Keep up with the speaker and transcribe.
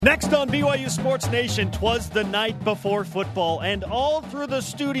Next on BYU Sports Nation, 'twas the night before football, and all through the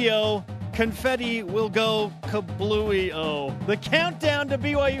studio, confetti will go kablooey-o. The countdown to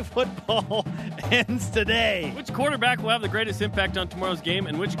BYU football ends today. Which quarterback will have the greatest impact on tomorrow's game,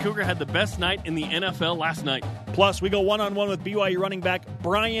 and which Cougar had the best night in the NFL last night? Plus, we go one-on-one with BYU running back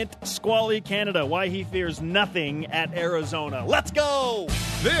Bryant Squally Canada, why he fears nothing at Arizona. Let's go!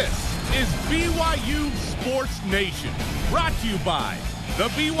 This is BYU Sports Nation, brought to you by The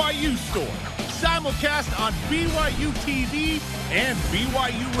BYU Store, simulcast on BYU TV and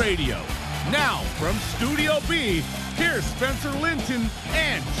BYU Radio. Now, from Studio B, here's Spencer Linton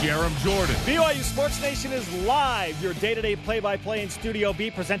and Jarom Jordan. BYU Sports Nation is live, your day-to-day play-by-play in Studio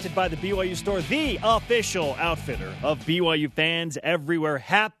B, presented by the BYU Store, the official outfitter of BYU fans everywhere.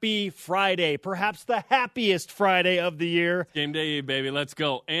 Happy Friday, perhaps the happiest Friday of the year. Game day, baby, let's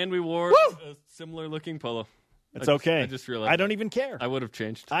go. And we wore a similar-looking polo. It's okay. I just realized. I don't even care. I would have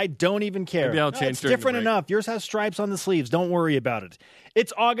changed. I don't even care. Maybe I'll change It's during different the break. enough. Yours has stripes on the sleeves. Don't worry about it.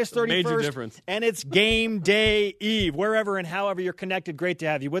 It's August 31st. Major difference. And it's Game Day Eve. Wherever and however you're connected, great to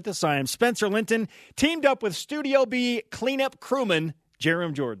have you with us. I am Spencer Linton, teamed up with Studio B cleanup crewman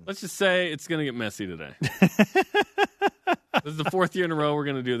Jarom Jordan. Let's just say it's going to get messy today. This is the fourth year in a row we're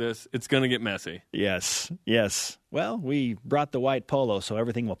going to do this. It's going to get messy. Yes. Well, we brought the white polo, so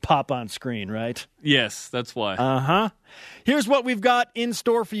everything will pop on screen, right? Yes, that's why. Uh-huh. Here's what we've got in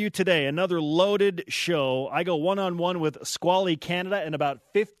store for you today. Another loaded show. I go one-on-one with Squally Canada in about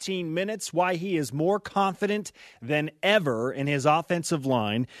 15 minutes, why he is more confident than ever in his offensive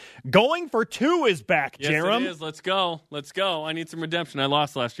line. Going for two is back, Yes, Jarom. it is. Let's go. I need some redemption. I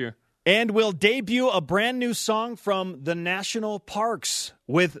lost last year. And we'll debut a brand new song from the National Parks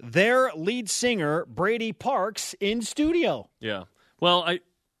with their lead singer, Brady Parks, in studio. Yeah. Well,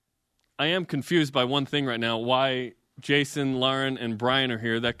 I am confused by one thing right now. Why Jason, Lauren, and Brian are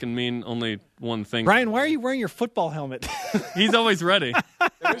here. That can mean only one thing. Brian, why are you wearing your football helmet? He's always ready.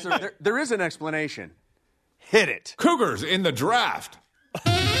 There is an explanation. Hit it. Cougars in the draft.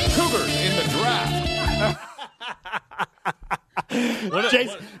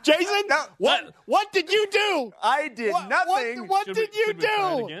 Jason, what did you do? I did nothing. What Should did we- you should we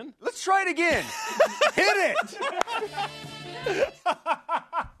try it do? again? Let's try it again. Hit it.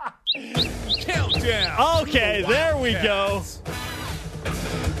 Countdown. Okay, there we go.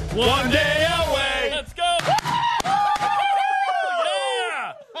 One day away. Let's go.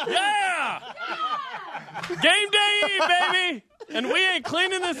 Yeah. Game day Eve, baby. And we ain't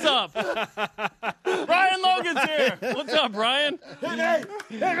cleaning this up. Brian Logan's here. What's up, Brian? Yeah,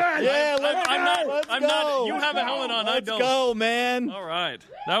 I'm not. You have a helmet on. I don't. Let's go, man. All right.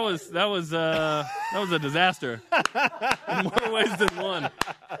 That was a disaster in more ways than one.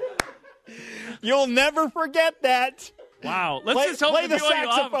 You'll never forget that. Wow. Let's just hope play the BYU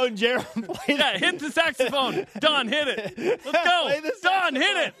saxophone, Jarom. Yeah, hit the saxophone. Don, hit it. Let's go. Play the Don,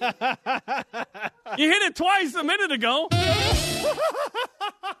 hit it. You hit it twice a minute ago.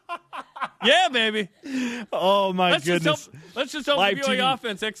 Yeah, baby. Oh, my goodness. Let's just hope Live the BYU TV.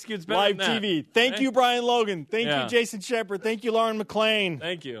 offense executes better Live than that. TV. Thank Okay? you, Brian Logan. Thank Yeah. you, Jason Shepard. Thank you, Lauren McLean,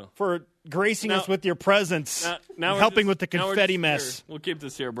 Thank you. for gracing Now- us with your presence, Now we're helping just- with the now we're confetti just mess. here. We'll keep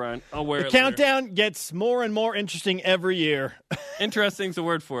this here, Brian. I'll wear The it later. countdown gets more and more interesting every year. Interesting's the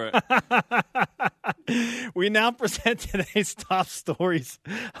word for it. We now present today's top stories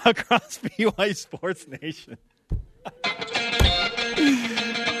across BYU Sports Nation.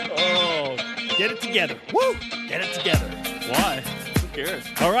 Oh, get it together. Woo! Get it together. Why? Who cares?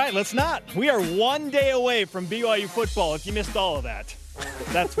 All right, let's not. We are one day away from BYU football, if you missed all of that.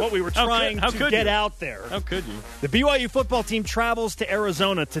 That's what we were trying how to could get you? out there. How could you? The BYU football team travels to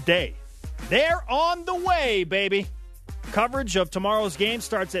Arizona today. They're on the way, baby. Coverage of tomorrow's game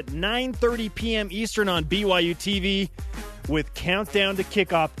starts at 9:30 p.m. Eastern on BYU TV with Countdown to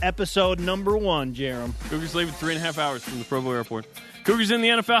Kickoff, episode number 1, Jarom. Cougars leave in 3.5 hours from the Provo airport. Cougars in the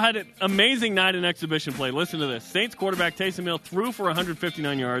NFL had an amazing night in exhibition play. Listen to this. Saints quarterback Taysom Hill threw for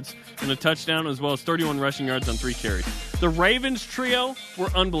 159 yards and a touchdown, as well as 31 rushing yards on 3 carries. The Ravens trio were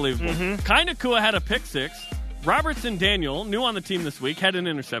unbelievable. Kai Nakua had a pick six. Robertson Daniel, new on the team this week, had an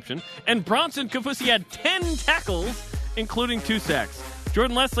interception. And Bronson Kafusi had 10 tackles, including 2 sacks.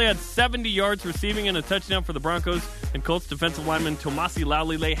 Jordan Leslie had 70 yards receiving and a touchdown for the Broncos, and Colts defensive lineman Tomasi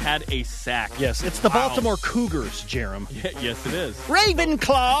Laulile had a sack. Yes, it's the Baltimore Cougars, Jarom. Yeah, yes, it is.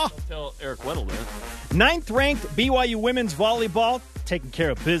 Ravenclaw! Tell Eric Weddle that. 9th-ranked BYU women's volleyball taking care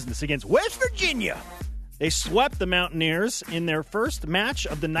of business against West Virginia. They swept the Mountaineers in their first match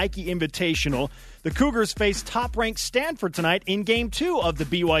of the Nike Invitational The Cougars face top-ranked Stanford tonight in Game 2 of the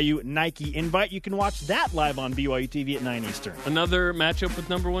BYU Nike Invite. You can watch that live on BYU TV at 9 Eastern. Another matchup with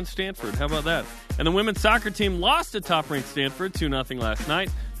number 1 Stanford. How about that? And the women's soccer team lost to top-ranked Stanford 2-0 last night.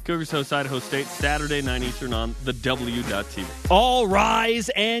 Cougars host Idaho State Saturday, 9 Eastern on the W.TV. All rise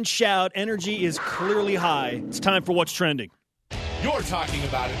and shout. Energy is clearly high. It's time for What's Trending. You're talking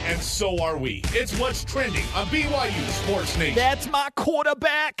about it, and so are we. It's What's Trending on BYU Sports Nation. That's my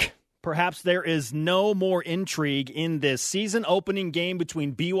quarterback. Perhaps there is no more intrigue in this season-opening game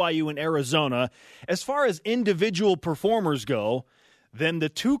between BYU and Arizona as far as individual performers go than the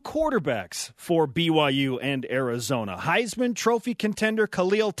two quarterbacks for BYU and Arizona. Heisman Trophy contender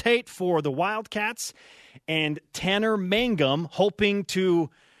Khalil Tate for the Wildcats and Tanner Mangum hoping to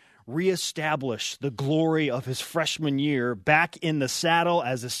reestablish the glory of his freshman year back in the saddle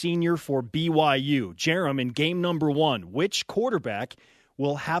as a senior for BYU. Jarom, in game number 1, which quarterback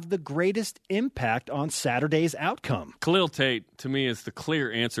will have the greatest impact on Saturday's outcome? Khalil Tate, to me, is the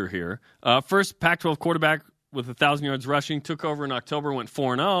clear answer here. First Pac-12 quarterback with 1,000 yards rushing, took over in October, went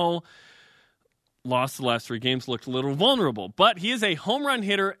 4-0. Lost the last 3 games, looked a little vulnerable. But he is a home run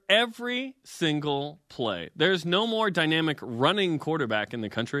hitter every single play. There's no more dynamic running quarterback in the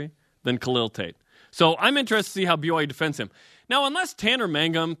country than Khalil Tate. So I'm interested to see how BYU defends him. Now, unless Tanner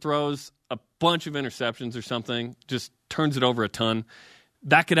Mangum throws a bunch of interceptions or something, just turns it over a ton,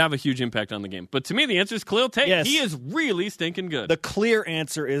 that could have a huge impact on the game. But to me, the answer is Khalil Tate. Yes. He is really stinking good. The clear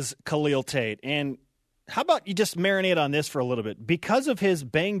answer is Khalil Tate. And how about you just marinate on this for a little bit? Because of his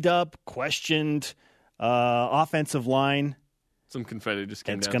banged-up, questioned offensive line, some confetti just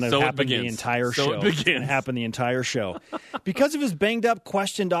came it's down. going to happen the entire show. It's going to happen the entire show. Because of his banged-up,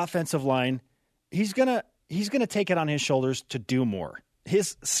 questioned offensive line, he's going to take it on his shoulders to do more.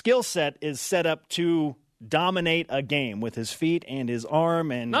 His skill set is set up to dominate a game with his feet and his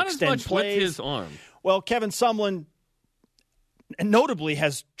arm and not extend as much plays. with his arm. Well, Kevin Sumlin notably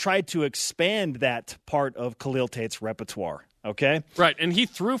has tried to expand that part of Khalil Tate's repertoire, okay? Right, and he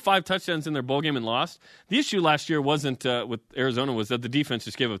threw 5 touchdowns in their bowl game and lost. The issue last year wasn't with Arizona, was that the defense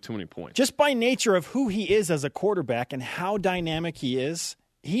just gave up too many points. Just by nature of who he is as a quarterback and how dynamic he is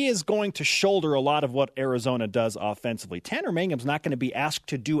going to shoulder a lot of what Arizona does offensively. Tanner Mangum's not going to be asked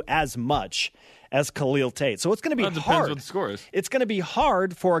to do as much as Khalil Tate. So it's going to be hard. Depends what the score is. It's going to be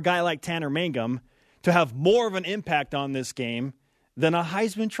hard for a guy like Tanner Mangum to have more of an impact on this game than a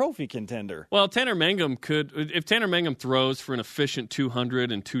Heisman Trophy contender. Well, Tanner Mangum could, if Tanner Mangum throws for an efficient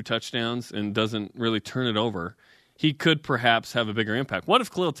 200 and 2 touchdowns and doesn't really turn it over, he could perhaps have a bigger impact. What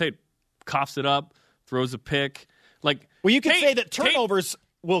if Khalil Tate coughs it up, throws a pick? Well, you could say that turnovers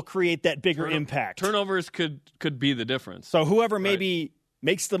will create that bigger impact. Turnovers could be the difference. So whoever maybe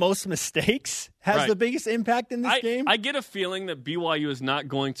makes the most mistakes has the biggest impact in this game? I get a feeling that BYU is not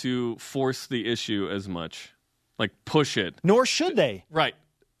going to force the issue as much. Push it. Nor should they. Right.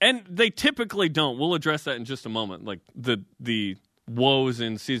 And they typically don't. We'll address that in just a moment, the woes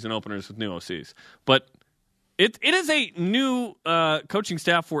in season openers with new OCs. But it is a new coaching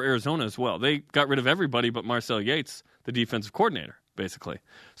staff for Arizona as well. They got rid of everybody but Marcel Yates, the defensive coordinator, basically.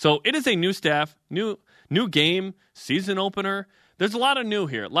 So it is a new staff, new game, season opener. There's a lot of new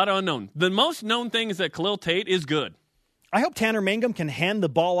here, a lot of unknown. The most known thing is that Khalil Tate is good. I hope Tanner Mangum can hand the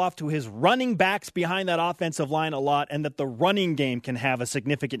ball off to his running backs behind that offensive line a lot and that the running game can have a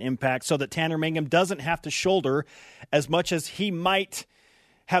significant impact so that Tanner Mangum doesn't have to shoulder as much as he might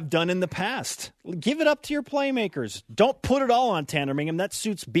have done in the past. Give it up to your playmakers. Don't put it all on Tanner Mangum. That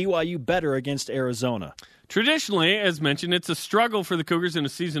suits BYU better against Arizona. Traditionally, as mentioned, it's a struggle for the Cougars in a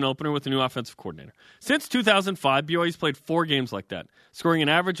season opener with a new offensive coordinator. Since 2005, BYU's played 4 games like that, scoring an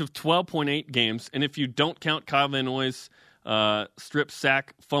average of 12.8 games. And if you don't count Kyle Van Noy's strip,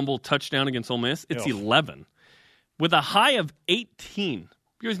 sack, fumble, touchdown against Ole Miss, it's 11. With a high of 18.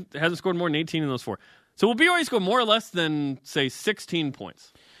 BYU hasn't scored more than 18 in those 4. So will BYU score more or less than, say, 16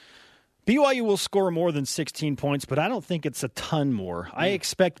 points? BYU will score more than 16 points, but I don't think it's a ton more. I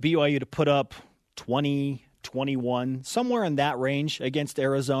expect BYU to put up 20, 21, somewhere in that range against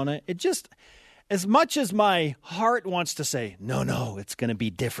Arizona. It just, as much as my heart wants to say, no, it's going to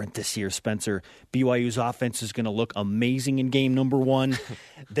be different this year, Spencer. BYU's offense is going to look amazing in game number 1.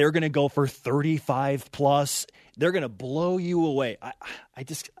 They're going to go for 35+. They're going to blow you away. I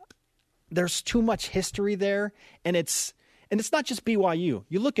just, there's too much history there, and it's not just BYU.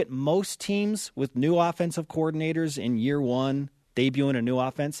 You look at most teams with new offensive coordinators in year 1, debuting a new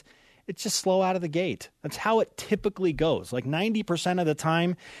offense, it's just slow out of the gate. That's how it typically goes. 90% of the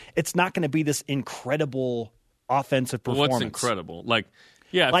time, it's not going to be this incredible offensive performance. What's incredible?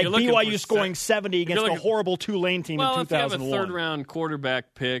 Yeah, if like you're looking BYU for scoring 70 against a horrible Tulane team in 2001. If you have a third-round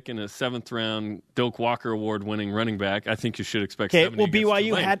quarterback pick and a seventh-round Doak Walker Award-winning running back, I think you should expect 70 well,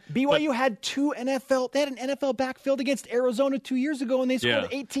 against BYU had two NFL. They had an NFL backfield against Arizona 2 years ago, and they scored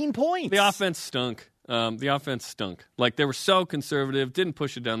 18 points. The offense stunk. Like, they were so conservative, didn't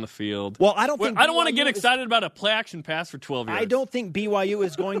push it down the field. Well, I don't want to get excited about a play-action pass for 12 yards. I don't think BYU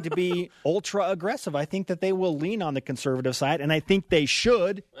is going to be ultra-aggressive. I think that they will lean on the conservative side, and I think they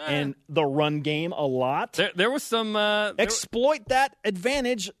should in the run game a lot. There was some... exploit that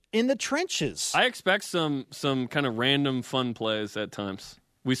advantage in the trenches. I expect some kind of random fun plays at times.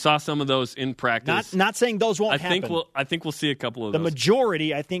 We saw some of those in practice. Not saying those won't happen. I think we'll see a couple of those. The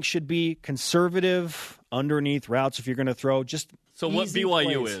majority, I think, should be conservative underneath routes if you're going to throw. Just so what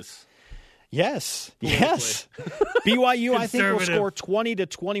BYU plays. Is. Yes. BYU, I think, will score 20 to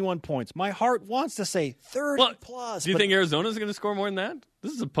 21 points. My heart wants to say 30 plus. Do you think Arizona's going to score more than that?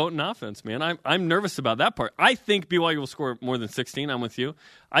 This is a potent offense, man. I'm nervous about that part. I think BYU will score more than 16. I'm with you.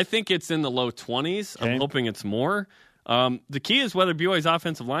 I think it's in the low 20s. Okay. I'm hoping it's more. The key is whether BYU's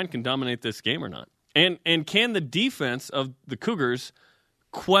offensive line can dominate this game or not. And can the defense of the Cougars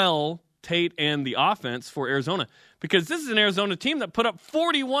quell Tate and the offense for Arizona? Because this is an Arizona team that put up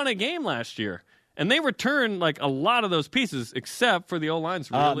 41 a game last year. And they returned like a lot of those pieces, except for the O-line's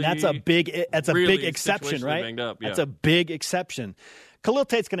really that's a big exception, right? Banged up. Yeah. That's a big exception. Khalil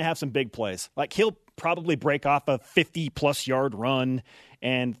Tate's going to have some big plays. Like, he'll probably break off a 50-plus yard run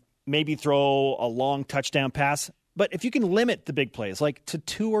and maybe throw a long touchdown pass. But if you can limit the big plays, like to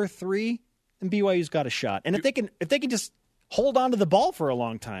 2 or 3, then BYU's got a shot. And if they can just hold on to the ball for a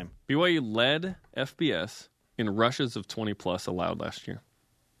long time. BYU led FBS in rushes of 20-plus allowed last year.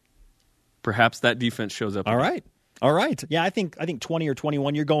 Perhaps that defense shows up. All right. Yeah, I think 20 or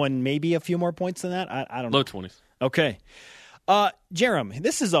 21. You're going maybe a few more points than that. I don't know. Low 20s. Okay. Jarom,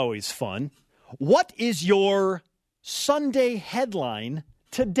 this is always fun. What is your Sunday headline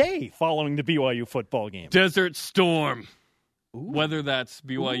today following the BYU football game? Desert Storm. Ooh. Whether that's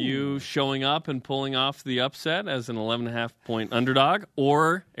BYU showing up and pulling off the upset as an 11.5-point underdog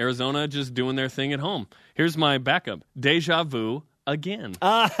or Arizona just doing their thing at home. Here's my backup. Deja vu again.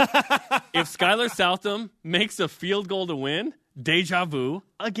 If Skylar Southam makes a field goal to win, deja vu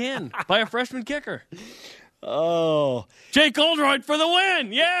again by a freshman kicker. Oh. Jake Oldroyd for the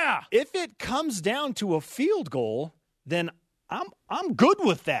win. Yeah. If it comes down to a field goal, then I'm good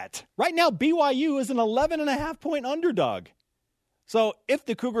with that. Right now, BYU is an 11.5-point underdog. So if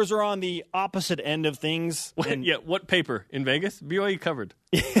the Cougars are on the opposite end of things... what paper? In Vegas? BYU covered.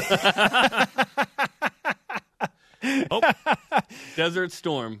 Desert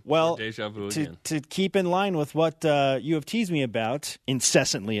Storm. Well, deja vu again. To keep in line with what you have teased me about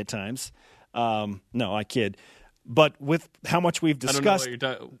incessantly at times. No, I kid. But with how much we've discussed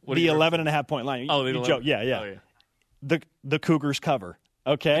the 11.5-point line. Oh, the 11? Yeah. Oh, yeah. The Cougars cover.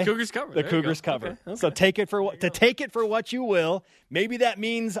 Okay, the Cougars cover. The Cougars cover. Okay. So take it for what you will. Maybe that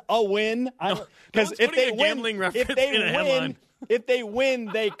means a win. Because if they win,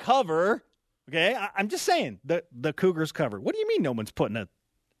 they cover. Okay, I'm just saying the Cougars cover. What do you mean no one's putting a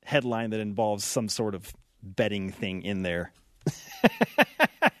headline that involves some sort of betting thing in there?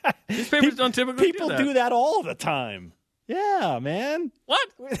 These papers don't typically do that all the time. Yeah, man. What?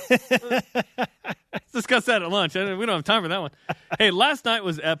 Let's discuss that at lunch. We don't have time for that one. Hey, last night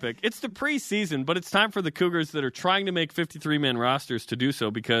was epic. It's the preseason, but it's time for the Cougars that are trying to make 53-man rosters to do so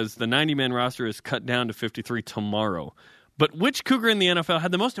because the 90-man roster is cut down to 53 tomorrow. But which Cougar in the NFL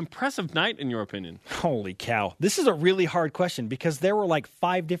had the most impressive night, in your opinion? Holy cow. This is a really hard question because there were like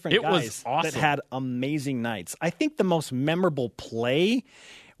 5 different guys that had amazing nights. I think the most memorable play,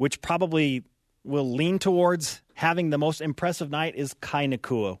 which probably will lean towards having the most impressive night, is Kai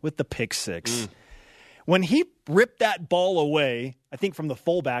Nakua with the pick six. When he ripped that ball away, I think from the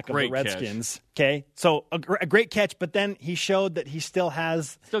fullback of the Redskins. Catch. Okay, so a great catch, but then he showed that he still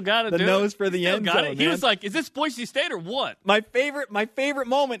has the nose for the end zone. He was like, "Is this Boise State or what?" My favorite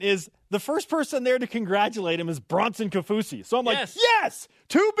moment is the first person there to congratulate him is Bronson Kafusi. So I'm like, yes,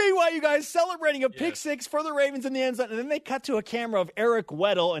 2 BYU guys celebrating a pick six for the Ravens in the end zone, and then they cut to a camera of Eric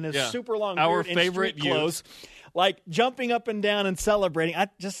Weddle and his super long beard in street clothes. Like jumping up and down and celebrating.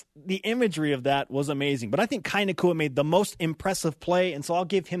 The imagery of that was amazing. But I think Kai Nakua made the most impressive play, and so I'll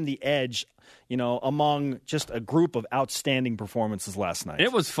give him the edge, among just a group of outstanding performances last night.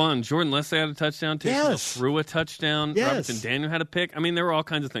 It was fun. Jordan Leslie had a touchdown. Yes. Threw a touchdown. Yes. Robinson Daniel had a pick. I mean, there were all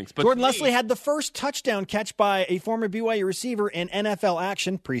kinds of things. But Jordan Leslie had the first touchdown catch by a former BYU receiver in NFL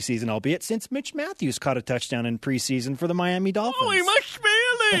action, preseason albeit, since Mitch Matthews caught a touchdown in preseason for the Miami Dolphins. Oh, he must be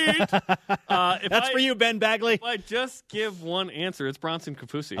sweet. That's for you, Ben Bagley. If I just give one answer, it's Bronson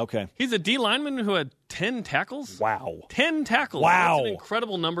Kafusi. Okay. He's a D lineman who had 10 tackles. Wow. 10 tackles. Wow. That's an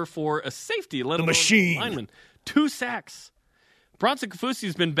incredible number for a safety, let alone machine. a lineman. 2 sacks. Bronson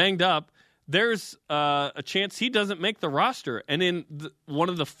Kafusi's been banged up. There's a chance he doesn't make the roster. And in one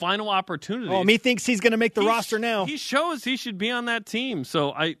of the final opportunities. Oh, me thinks he's going to make the roster now. He shows he should be on that team.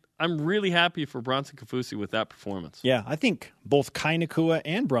 So I'm really happy for Bronson Kafusi with that performance. Yeah, I think both Kai Nakua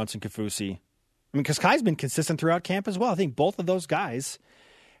and Bronson Kafusi, because Kai's been consistent throughout camp as well. I think both of those guys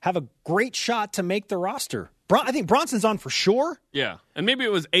have a great shot to make the roster. I think Bronson's on for sure. Yeah, and maybe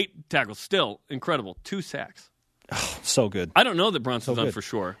it was 8 tackles. Still incredible. 2 sacks. Oh, so good. I don't know that Bronson's on for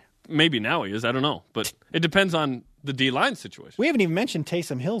sure. Maybe now he is. I don't know. But it depends on the D-line situation. We haven't even mentioned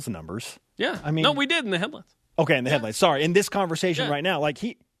Taysom Hill's numbers. Yeah. No, we did in the headlines. Okay, in the headlines. Sorry. In this conversation right now, like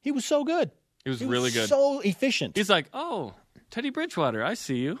he was so good. He was really good. So efficient. He's like, oh, Teddy Bridgewater, I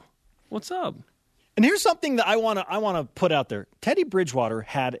see you. What's up? And here's something that I want to put out there. Teddy Bridgewater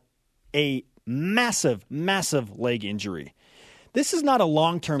had a massive, massive leg injury. This is not a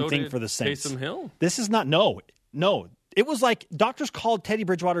long-term thing for the Saints. Taysom Hill? This is not. No. It was like doctors called Teddy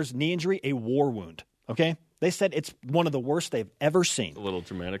Bridgewater's knee injury a war wound. Okay? They said it's one of the worst they've ever seen. A little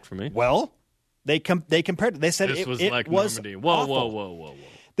dramatic for me. Well, they compared it. They said this was it like was Normandy. Whoa.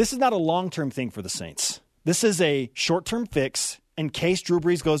 This is not a long-term thing for the Saints. This is a short-term fix in case Drew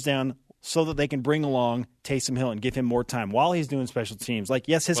Brees goes down so that they can bring along Taysom Hill and give him more time while he's doing special teams. Like,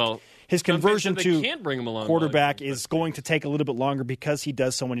 yes, his conversion to can't bring him along quarterback is going to take a little bit longer because he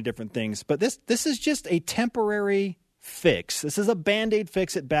does so many different things. But this is just a temporary fix. This is a Band-Aid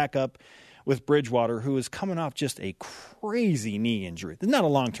fix at backup with Bridgewater, who is coming off just a crazy knee injury. It's not a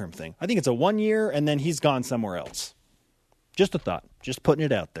long-term thing. I think it's a 1 year, and then he's gone somewhere else. Just a thought. Just putting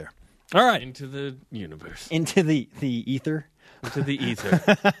it out there. All right. Into the universe. Into the ether. Into the ether.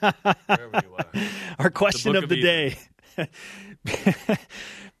 Wherever you are. Our question of the day.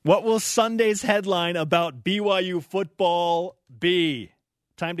 What will Sunday's headline about BYU football be?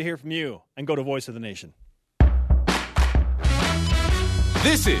 Time to hear from you and go to Voice of the Nation.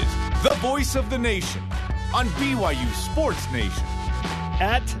 This is the Voice of the Nation on BYU Sports Nation.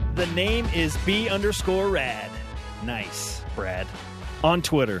 At the name is B_rad. Nice, Brad. On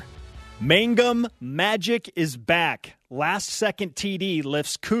Twitter, Mangum Magic is back. Last-second TD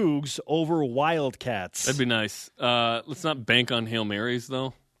lifts Cougs over Wildcats. That'd be nice. Let's not bank on Hail Marys,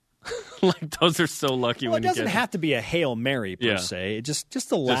 though. Like, those are so lucky when you get it doesn't have to be a Hail Mary, per se. Just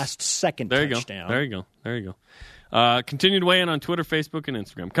the last-second touchdown. There you go. Continue to weigh in on Twitter, Facebook, and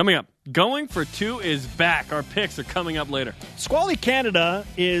Instagram. Coming up, Going for Two is back. Our picks are coming up later. Squally Canada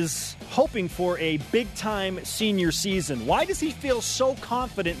is hoping for a big-time senior season. Why does he feel so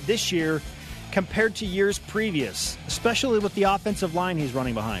confident this year compared to years previous, especially with the offensive line he's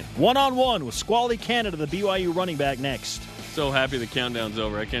running behind? One-on-one with Squally Canada, the BYU running back, next. So happy the countdown's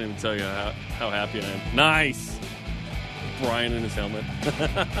over. I can't even tell you how happy I am. Nice. Brian in his helmet.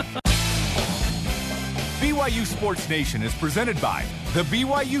 BYU Sports Nation is presented by The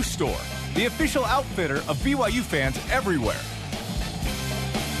BYU Store, the official outfitter of BYU fans everywhere.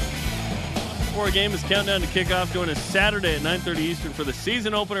 Before a game is countdown to kickoff. Join us Saturday at 9:30 Eastern for the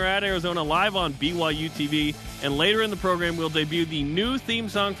season opener at Arizona live on BYU TV. And later in the program, we'll debut the new theme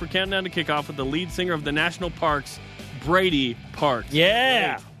song for Countdown to Kickoff with the lead singer of the National Parks, Brady Parks.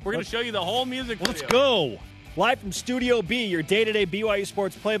 Yeah. We're going to show you the whole music video. Let's go. Live from Studio B, your day-to-day BYU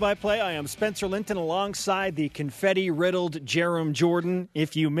Sports play-by-play. I am Spencer Linton alongside the confetti-riddled Jarom Jordan.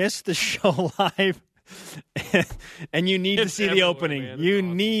 If you missed the show live and you need to see the opening, you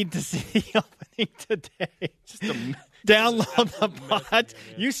need to see the opening today. Download the pod.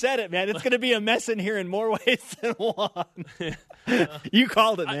 You said it, man. It's going to be a mess in here in more ways than one. You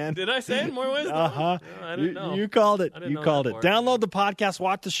called it, man. Did I say it in more ways? Uh-huh. No, I didn't know. You called it. You called it. Download the podcast.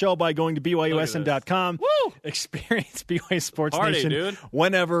 Watch the show by going to BYUSN.com. Woo! Experience BYU Sports Party, Nation dude.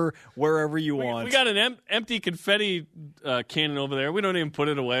 Whenever, wherever you want. We got an empty confetti cannon over there. We don't even put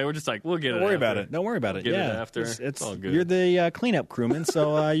it away. We're just like, we'll get it. Don't worry about it. Don't worry about it. Get it after. It's all good. You're the cleanup crewman,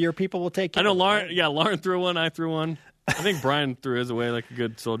 so your people will take care I know of it. Lauren threw one. I threw one. I think Brian threw his away like a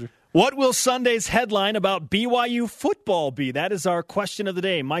good soldier. What will Sunday's headline about BYU football be? That is our question of the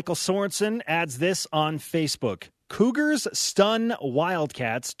day. Michael Sorensen adds this on Facebook. Cougars stun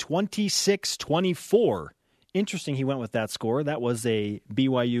Wildcats 26-24. Interesting he went with that score. That was a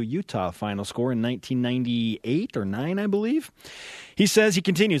BYU-Utah final score in 1998 or 9, I believe. He says, he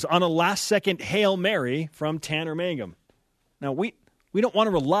continues, on a last-second Hail Mary from Tanner Mangum. Now, we don't want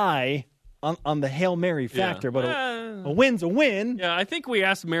to rely on the Hail Mary factor, but a win's a win. Yeah, I think we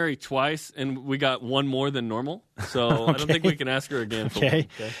asked Mary twice, and we got one more than normal. So I don't think we can ask her again. Okay.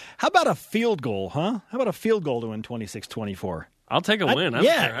 How about a field goal, huh? How about a field goal to win 26-24? I'll take a win.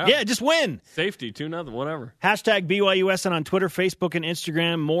 Just win. Safety, 2-0, whatever. Hashtag BYUSN on Twitter, Facebook, and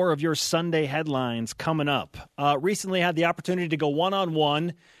Instagram. More of your Sunday headlines coming up. Recently had the opportunity to go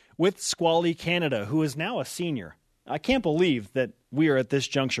one-on-one with Squally Canada, who is now a senior. I can't believe that we are at this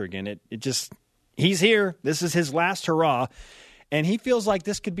juncture again. He's here. This is his last hurrah, and he feels like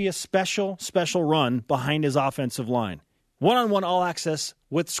this could be a special, special run behind his offensive line. One-on-one all access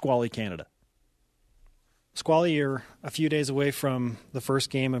with Squally Canada. Squally, you're a few days away from the first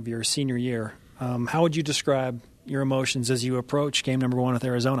game of your senior year. How would you describe your emotions as you approach game number 1 with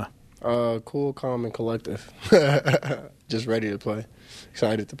Arizona? Cool, calm, and collective. Just ready to play.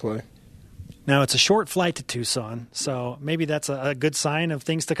 Excited to play. Now, it's a short flight to Tucson, so maybe that's a good sign of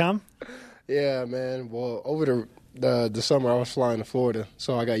things to come? Yeah, man. Well, over the summer, I was flying to Florida,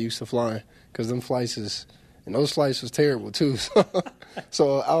 so I got used to flying because those flights was terrible, too.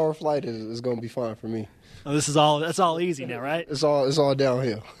 So an hour flight is going to be fine for me. Oh, that's all easy now, right? It's all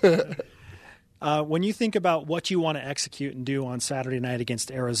downhill. When you think about what you want to execute and do on Saturday night against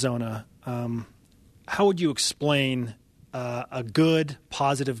Arizona, how would you explain a good,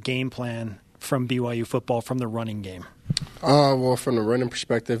 positive game plan from BYU football from the running game? Well, from the running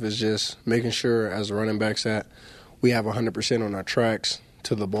perspective, it's just making sure as the running backs that we have 100% on our tracks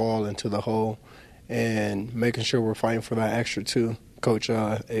to the ball and to the hole, and making sure we're fighting for that extra too. Coach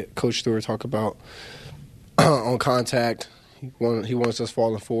Stewart talked about on contact. He wants us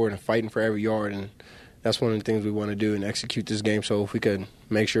falling forward and fighting for every yard, and that's one of the things we want to do and execute this game. So if we could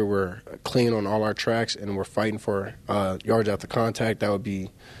make sure we're clean on all our tracks and we're fighting for yards after contact, that would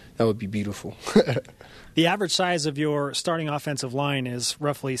be beautiful. The average size of your starting offensive line is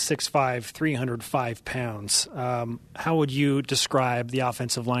roughly 6'5", 305 pounds. How would you describe the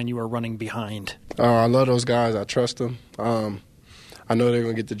offensive line you are running behind? I love those guys. I trust them. I know they're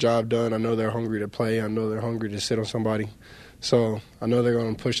going to get the job done. I know they're hungry to play. I know they're hungry to sit on somebody. So I know they're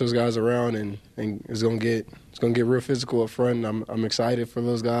going to push those guys around, and it's going to get real physical up front. And I'm excited for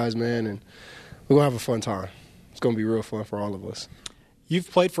those guys, man, and we're going to have a fun time. It's going to be real fun for all of us. You've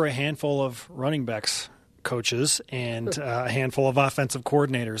played for a handful of running backs coaches and a handful of offensive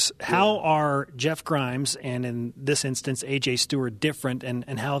coordinators. How are Jeff Grimes and, in this instance, A.J. Stewart different,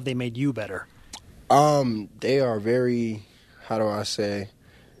 and how have they made you better? They are very, how do I say,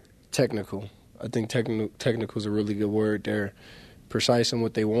 technical. I think technical is a really good word. They're precise in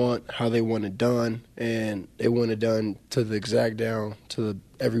what they want, how they want it done, and they want it done to the exact down, to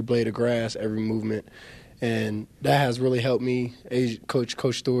every blade of grass, every movement. And that has really helped me.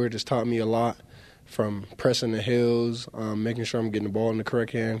 Coach Stewart has taught me a lot, from pressing the hills, making sure I'm getting the ball in the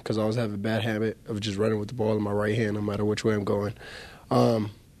correct hand, because I always have a bad habit of just running with the ball in my right hand no matter which way I'm going.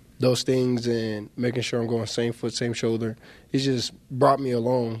 Those things, and making sure I'm going same foot, same shoulder, it's just brought me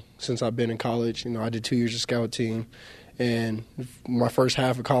along since I've been in college. I did 2 years of scout team, and my first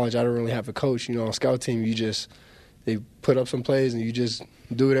half of college, I didn't really have a coach. On scout team, they put up some plays, and you just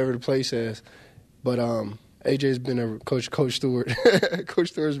do whatever the play says. But AJ's been Coach Stewart. Coach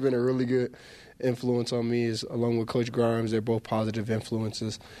Stewart's been a really good influence on me, along with Coach Grimes. They're both positive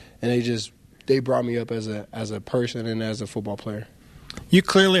influences, and they brought me up as a person and as a football player. You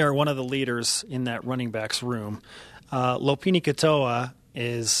clearly are one of the leaders in that running backs room. Lopini Katoa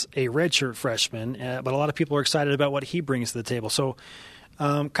is a redshirt freshman, but a lot of people are excited about what he brings to the table. So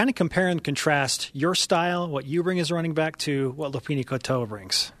kind of compare and contrast your style, what you bring as a running back, to what Lopini Katoa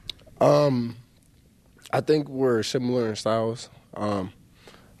brings. I think we're similar in styles. I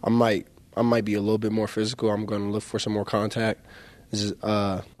might be a little bit more physical. I'm going to look for some more contact.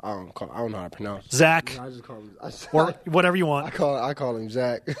 I don't know how to pronounce it. Zach. I just call him, or whatever you want. I call him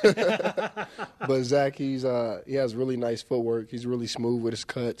Zach. But Zach, he has really nice footwork. He's really smooth with his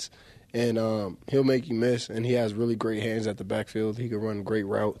cuts, and he'll make you miss. And he has really great hands at the backfield. He can run great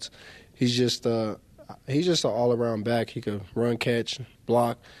routes. He's just an all-around back. He can run, catch,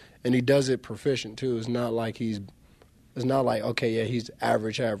 block, and he does it proficient too. It's not like he's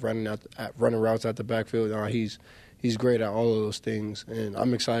average at running routes at the backfield. No, he's great at all of those things, and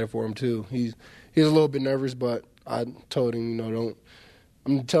I'm excited for him too. He's a little bit nervous, but I told him,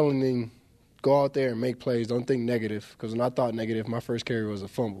 I'm telling him, go out there and make plays. Don't think negative, because when I thought negative, my first carry was a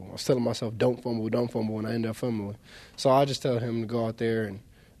fumble. I was telling myself, don't fumble, and I ended up fumbling. So I just tell him to go out there and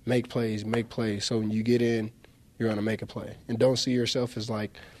make plays. So when you get in, you're going to make a play. And don't see yourself as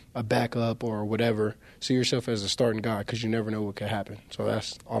like a backup or whatever. See yourself as a starting guy because you never know what could happen. So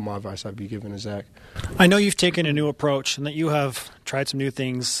that's all my advice I'd be giving to Zach. I know you've taken a new approach and that you have tried some new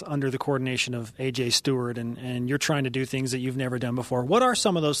things under the coordination of A.J. Stewart, and you're trying to do things that you've never done before. What are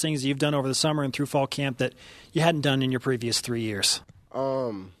some of those things that you've done over the summer and through fall camp that you hadn't done in your previous 3 years?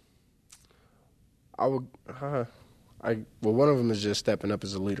 Well, one of them is just stepping up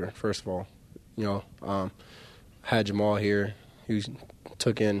as a leader, first of all. Had Jamal here. He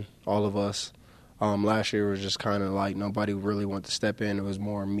took in all of us. Last year was just kind of like nobody really wanted to step in. It was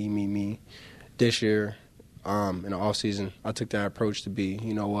more me. This year, in the offseason, I took that approach to be,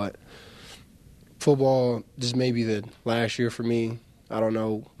 you know what, football, this may be the last year for me. I don't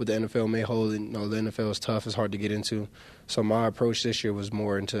know what the NFL may hold. The NFL is tough. It's hard to get into. So my approach this year was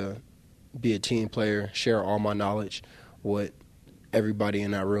more into be a team player, share all my knowledge with everybody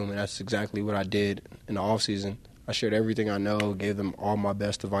in that room, and that's exactly what I did in the offseason. I shared everything I know, gave them all my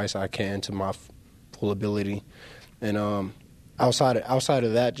best advice I can to my full ability. And outside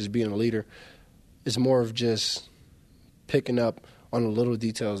of that, just being a leader, it's more of just picking up on the little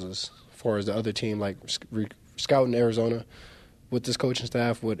details as far as the other team, like scouting Arizona with this coaching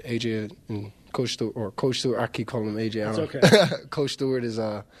staff, with AJ and Coach Stewart. I keep calling him AJ. That's okay. Coach Stewart is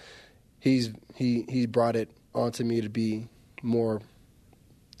he brought it onto me to be more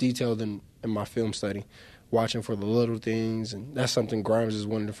detailed in my film study, watching for the little things, and that's something Grimes is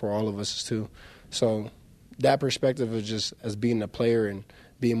wanting for all of us too. So that perspective of just as being a player and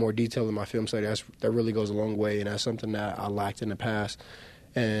being more detailed in my film study, that really goes a long way, and that's something that I lacked in the past.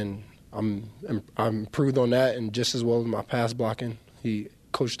 And I'm improved on that, and just as well as my pass blocking.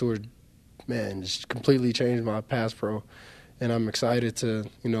 Coach Stewart, man, just completely changed my pass pro, and I'm excited to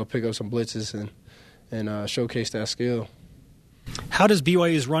pick up some blitzes and showcase that skill. How does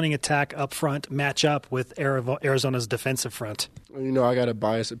BYU's running attack up front match up with Arizona's defensive front? I got a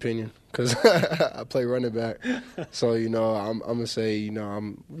biased opinion because I play running back. So, I'm going to say, we're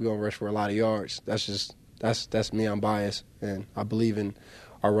going to rush for a lot of yards. That's me. I'm biased. And I believe in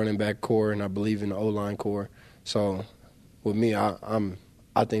our running back core, and I believe in the O-line core. So, with me, I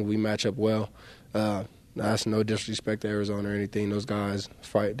think we match up well. That's no disrespect to Arizona or anything. Those guys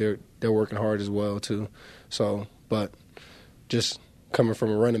fight. They're working hard as well, too. So, but just coming from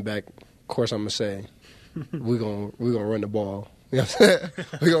a running back, of course I'm gonna say we're gonna run the ball. You know what I'm saying?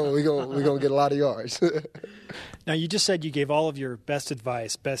 we're gonna get a lot of yards. Now, you just said you gave all of your best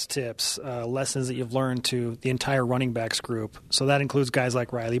advice, best tips, lessons that you've learned to the entire running backs group. So that includes guys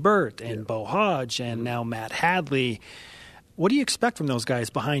like Riley Burt and Bo Hodge and now Matt Hadley. What do you expect from those guys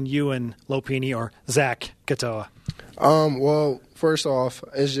behind you and Lopini or Zach Katoa? Well, first off,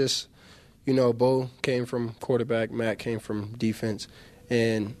 it's just Bo came from quarterback, Matt came from defense,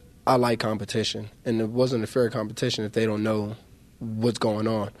 and I like competition. And it wasn't a fair competition if they don't know what's going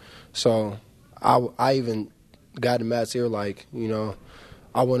on. So I even got in Matt's ear like,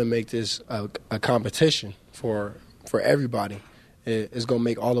 I want to make this a competition for everybody. It's going to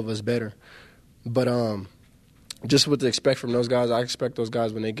make all of us better. But just what to expect from those guys, I expect those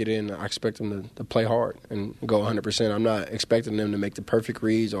guys when they get in, I expect them to play hard and go 100%. I'm not expecting them to make the perfect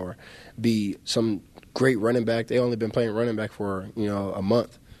reads or be some great running back. They only been playing running back for, a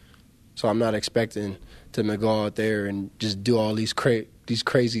month. So I'm not expecting them to go out there and just do all these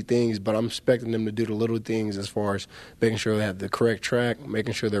crazy things, but I'm expecting them to do the little things as far as making sure they have the correct track,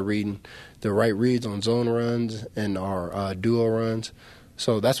 making sure they're reading the right reads on zone runs and our duo runs.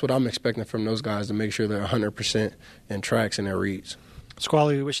 So that's what I'm expecting from those guys, to make sure they're 100% in tracks and their reads.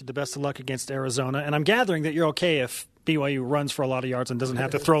 Squally, we wish you the best of luck against Arizona. And I'm gathering that you're okay if BYU runs for a lot of yards and doesn't have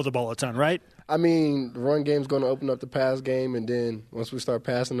to throw the ball a ton, right? I mean, the run game's going to open up the pass game, and then once we start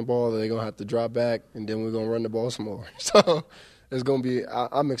passing the ball, they're going to have to drop back, and then we're going to run the ball some more. So it's going to be –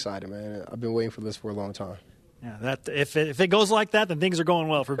 I'm excited, man. I've been waiting for this for a long time. Yeah, that if it goes like that, then things are going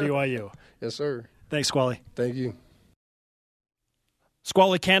well for BYU. Yes, sir. Thanks, Squally. Thank you.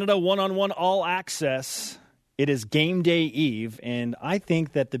 Squally Canada, one-on-one all access. It is game day eve, and I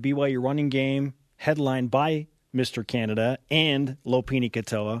think that the BYU running game, headlined by Mr. Canada and Lopini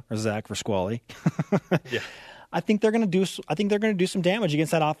Katoa, or Zach for Squally. Yeah, I think they're going to do some damage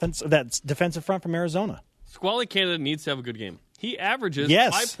against that defensive front from Arizona. Squally Canada needs to have a good game. He averages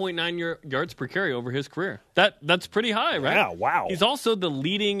 5.9 yards per carry over his career. That's pretty high, right? Yeah, wow. He's also the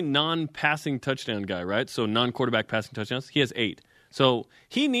leading non-passing touchdown guy, right? So non-quarterback passing touchdowns. He has 8. So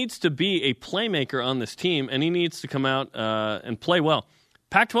he needs to be a playmaker on this team, and he needs to come out and play well.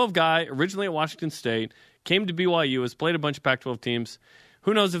 Pac-12 guy, originally at Washington State, came to BYU, has played a bunch of Pac-12 teams.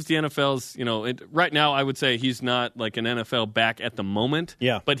 who knows if the NFL's, right now I would say he's not like an NFL back at the moment.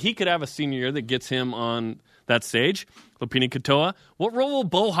 Yeah. But he could have a senior year that gets him on that stage. Lupini Katoa. What role will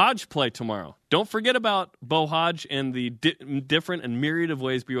Bo Hodge play tomorrow? Don't forget about Bo Hodge and the different and myriad of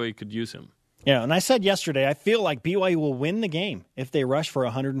ways BYU could use him. Yeah, and I said yesterday, I feel like BYU will win the game if they rush for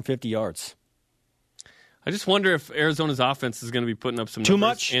 150 yards. I just wonder if Arizona's offense is going to be putting up some too numbers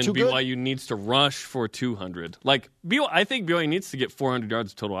much, and too BYU good? needs to rush for 200. I think BYU needs to get 400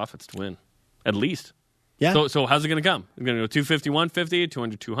 yards of total offense to win, at least. Yeah. So how's it going to come? It's going to go 250, 150,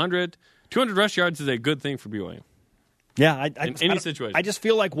 200, 200. 200 rush yards is a good thing for BYU. Yeah, in any situation. I just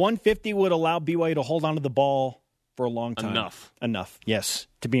feel like 150 would allow BYU to hold onto the ball for a long time. Enough, yes,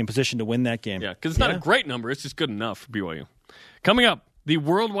 to be in position to win that game. Yeah, because it's not a great number. It's just good enough for BYU. Coming up, the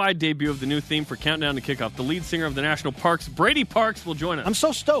worldwide debut of the new theme for Countdown to Kickoff. The lead singer of the National Parks, Brady Parks, will join us. I'm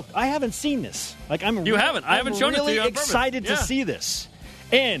so stoked. I haven't seen this. You haven't? I haven't shown it to you on purpose. Excited to see this.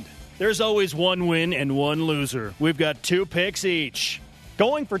 And there's always one win and one loser. We've got 2 picks each.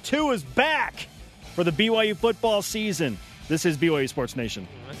 Going for 2 is back for the BYU football season. This is BYU Sports Nation.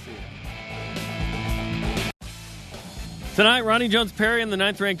 I see it. Tonight, Ronnie Jones-Perry and the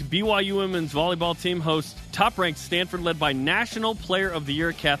 9th-ranked BYU women's volleyball team host top-ranked Stanford, led by National Player of the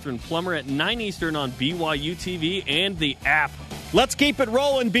Year Catherine Plummer at 9 Eastern on BYU TV and the app. Let's keep it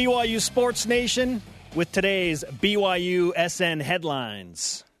rolling, BYU Sports Nation, with today's BYU SN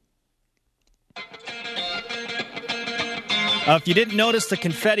headlines. If you didn't notice the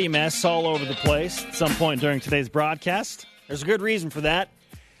confetti mess all over the place at some point during today's broadcast, there's a good reason for that.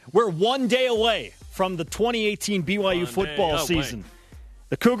 We're 1 day away from the 2018 BYU football season.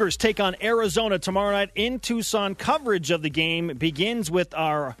 The Cougars take on Arizona tomorrow night in Tucson. Coverage of the game begins with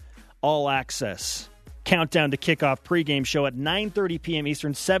our all-access countdown to kickoff pregame show at 9:30 p.m.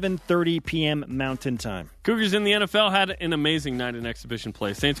 Eastern, 7:30 p.m. Mountain Time. Cougars in the NFL had an amazing night in exhibition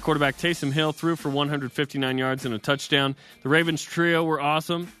play. Saints quarterback Taysom Hill threw for 159 yards and a touchdown. The Ravens trio were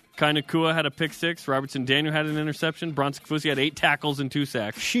awesome. Kai Nakua had a pick six. Robertson Daniel had an interception. Bronson Kafusi had 8 tackles and 2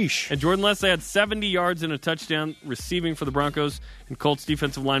 sacks. Sheesh. And Jordan Leslie had 70 yards and a touchdown receiving for the Broncos. And Colts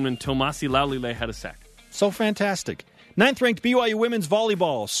defensive lineman Tomasi Laulile had a sack. So fantastic. 9th-ranked BYU women's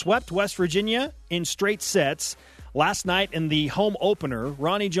volleyball swept West Virginia in straight sets. Last night in the home opener,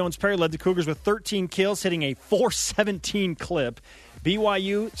 Ronnie Jones-Perry led the Cougars with 13 kills, hitting a .417 clip.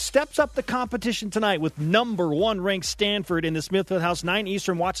 BYU steps up the competition tonight with number 1 ranked Stanford in the Smithfield House, 9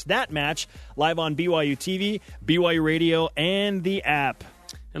 Eastern. Watch that match live on BYU TV, BYU Radio, and the app.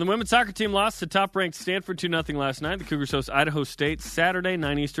 And the women's soccer team lost to top-ranked Stanford 2-0 last night. The Cougars host Idaho State Saturday,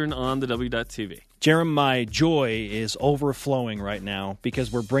 9 Eastern on the W.TV. Jarom, my joy is overflowing right now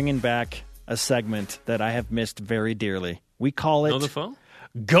because we're bringing back a segment that I have missed very dearly. We call it Know the phone?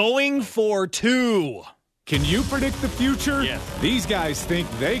 Going for 2. Can you predict the future? Yes. These guys think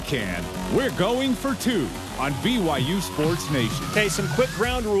they can. We're going for 2 on BYU Sports Nation. Okay, some quick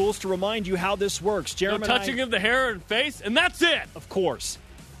ground rules to remind you how this works. No Jarom touching of the hair and face, and that's it. Of course.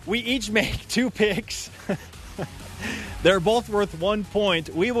 We each make 2 picks. They're both worth 1 point.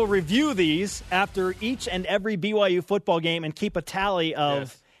 We will review these after each and every BYU football game and keep a tally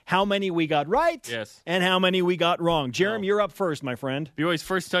of how many we got right and how many we got wrong. Jarom, you're up first, my friend. BYU's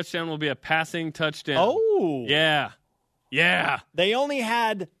first touchdown will be a passing touchdown. Oh. Yeah. They only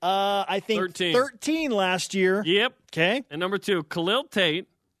had, I think, 13 last year. Yep. Okay. And number 2, Khalil Tate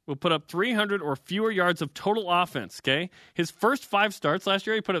will put up 300 or fewer yards of total offense, okay? His first 5 starts last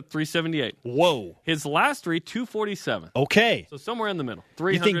year, he put up 378. Whoa. His last 3, 247. Okay. So somewhere in the middle.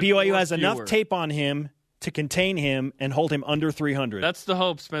 You think BYU has enough fewer. tape on him to contain him and hold him under 300? That's the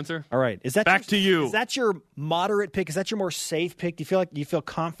hope, Spencer. All right. Is that back to you? Is that your moderate pick? Is that your more safe pick? Do you feel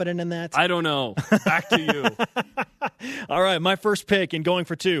confident in that? I don't know. Back to you. All right, my first pick in going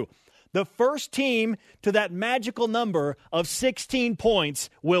for 2. The first team to that magical number of 16 points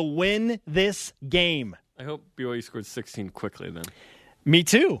will win this game. I hope BYU scored 16 quickly then. Me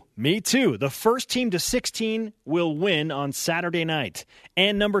too. The first team to 16 will win on Saturday night.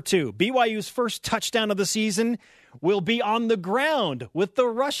 And number 2, BYU's first touchdown of the season will be on the ground with the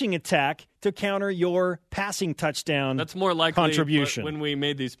rushing attack to counter your passing touchdown. That's more likely contribution. When we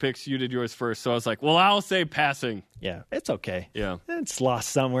made these picks, you did yours first. So I was like, well, I'll say passing. Yeah, it's okay. Yeah. It's lost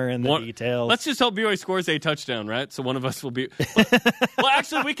somewhere in the details. Let's just hope BYU scores a touchdown, right? So one of us will be... well,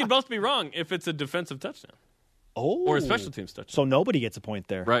 actually, we can both be wrong if it's a defensive touchdown. Oh. Or a special teams touchdown. So nobody gets a point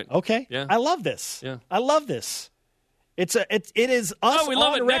there. Right. Okay. Yeah. I love this. Yeah. I love this. It is us we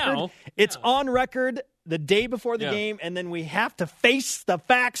love on it record. now. It's on record the day before the game, and then we have to face the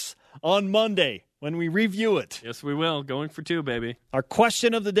facts on Monday when we review it. Yes, we will. Going for 2, baby. Our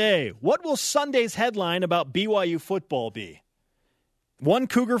question of the day: what will Sunday's headline about BYU football be? One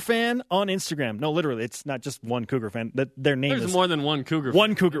Cougar fan on Instagram. No, literally, it's not just one Cougar fan. Their name There's is more than one Cougar.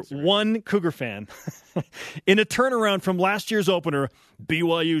 One Cougar fan. In a turnaround from last year's opener,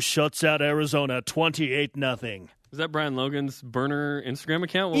 BYU shuts out Arizona 28-0. Is that Brian Logan's burner Instagram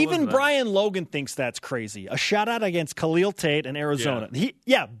account? What Even was that? Brian Logan thinks that's crazy. A shutout against Khalil Tate and Arizona.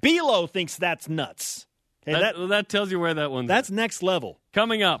 B-Lo thinks that's nuts. Okay, that tells you where that one's that's at. next level.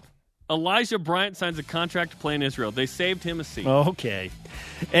 Coming up, Elijah Bryant signs a contract to play in Israel. They saved him a seat. Okay.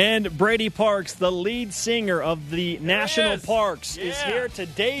 And Brady Parks, the lead singer of the National Parks, is here to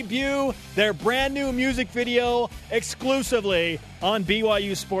debut their brand new music video exclusively on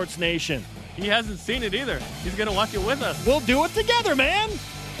BYU Sports Nation. He hasn't seen it either. He's going to watch it with us. We'll do it together, man.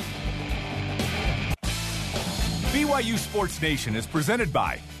 BYU Sports Nation is presented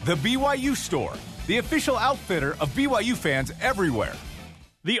by The BYU Store, the official outfitter of BYU fans everywhere.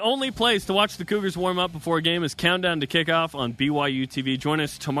 The only place to watch the Cougars warm up before a game is Countdown to Kickoff on BYU TV. Join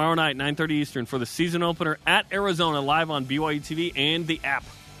us tomorrow night, 9:30 Eastern, for the season opener at Arizona, live on BYU TV and the app.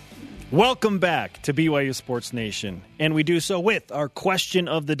 Welcome back to BYU Sports Nation, and we do so with our question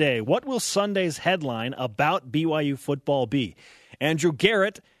of the day. What will Sunday's headline about BYU football be? Andrew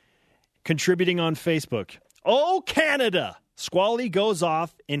Garrett contributing on Facebook. Oh, Canada! Squally goes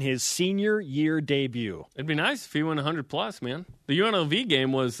off in his senior year debut. It'd be nice if he went 100+, man. The UNLV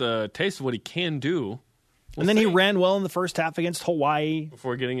game was a taste of what he can do. And then he ran well in the first half against Hawaii.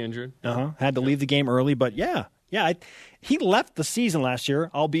 Before getting injured. Had to leave the game early, but he left the season last year,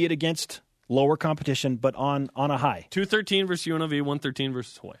 albeit against lower competition, but on a high. 213 versus UNLV, 113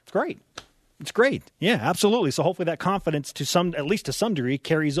 versus Hawaii. It's great. Yeah, absolutely. So hopefully that confidence, at least to some degree,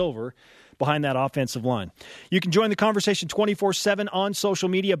 carries over behind that offensive line. You can join the conversation 24/7 on social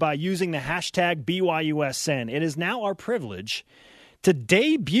media by using the hashtag BYUSN. It is now our privilege to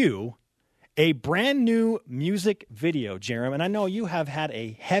debut a brand new music video, Jarom, and I know you have had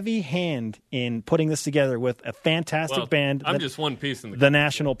a heavy hand in putting this together with a fantastic band. I'm just one piece in the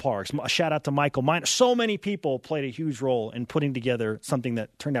National Parks. A shout out to Michael Miner. So many people played a huge role in putting together something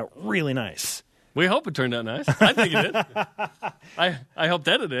that turned out really nice. We hope it turned out nice. I think it did. I helped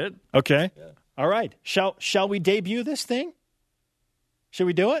edit it. Okay. Yeah. All right. Shall we debut this thing? Should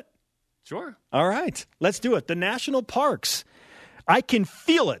we do it? Sure. All right. Let's do it. The National Parks. I Can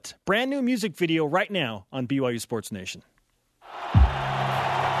Feel It. Brand new music video right now on BYU Sports Nation.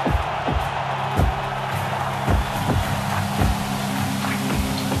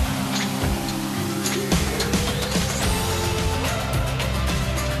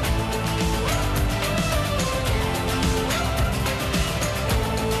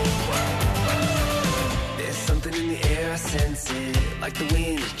 There's something in the air, I sense it. Like the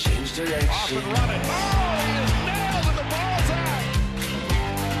wind changed direction. Off and running. Oh, he is nailed in the bullseye.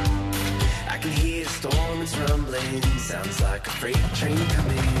 I can hear the storm, it's rumbling. Sounds like a freight train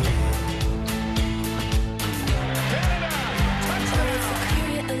coming.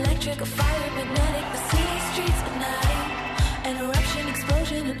 Electric, a fire, magnetic, the city streets at night. An eruption,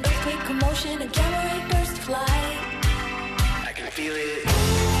 explosion, an earthquake, commotion, a gamma ray burst of light. I can feel it.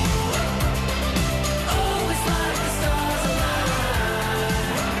 Oh, it's like the stars align.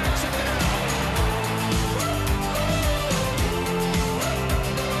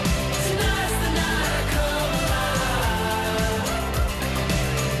 Tonight's the night I come alive.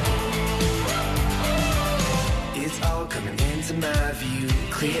 It's all coming into my view.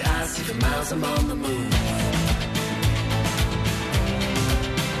 Clear eyes, see for miles, I'm on the move.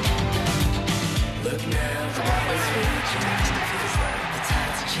 Look now, the water's raging. It feels like the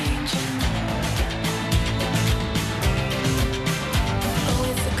tides are changing. Oh,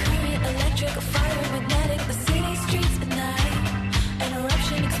 it's a current, electric, a fire, magnetic, the city streets at night. An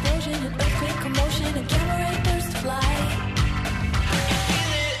eruption, explosion, an earthquake, commotion, a gamma ray burst of light.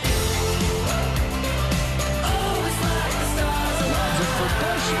 Oh, it's like the stars align.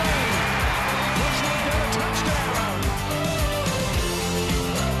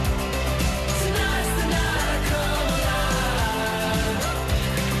 Tonight's the night I come alive.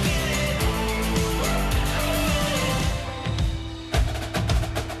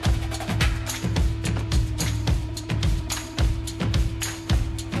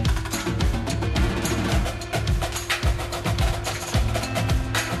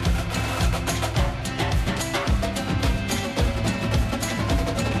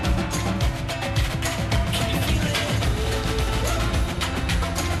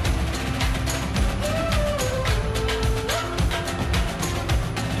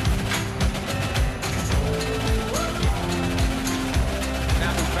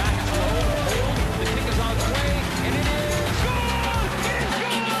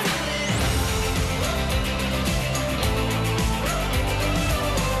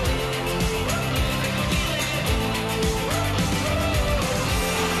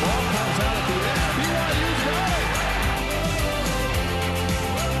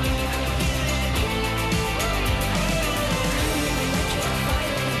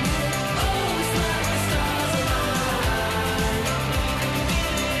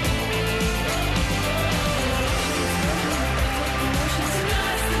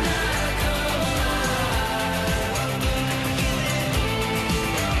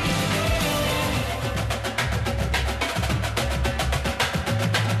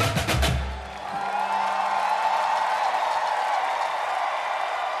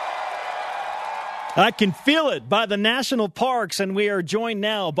 I Can Feel It by the National Parks, and we are joined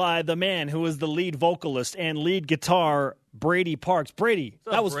now by the man who is the lead vocalist and lead guitar, Brady Parks. Brady,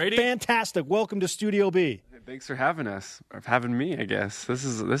 that was fantastic. Welcome to Studio B. Thanks for having us, or having me, I guess. This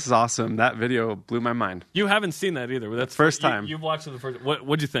is awesome. That video blew my mind. You haven't seen that either. That's first time. You've watched it the first.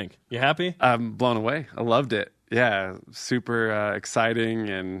 What'd you think? You happy? I'm blown away. I loved it. Yeah, super exciting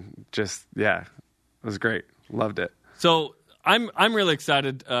and just it was great. Loved it. So I'm really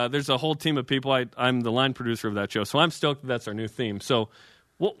excited. There's a whole team of people. I'm the line producer of that show, so I'm stoked that's our new theme. So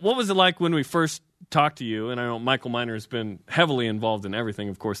what was it like when we first talked to you? And I know Michael Miner has been heavily involved in everything,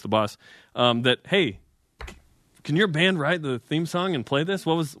 of course, the boss. That hey, can your band write the theme song and play this?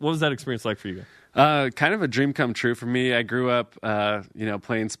 What was that experience like for you guys? Kind of a dream come true for me. I grew up,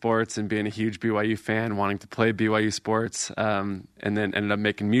 playing sports and being a huge BYU fan, wanting to play BYU sports, and then ended up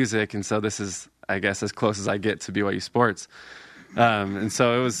making music. And so this is, I guess, as close as I get to BYU sports. And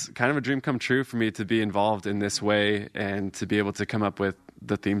so it was kind of a dream come true for me to be involved in this way and to be able to come up with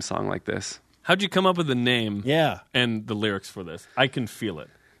the theme song like this. How'd you come up with the name and the lyrics for this? I Can Feel It.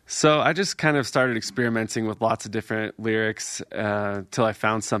 So I just kind of started experimenting with lots of different lyrics till I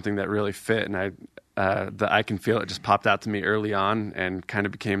found something that really fit, and the I Can Feel It just popped out to me early on and kind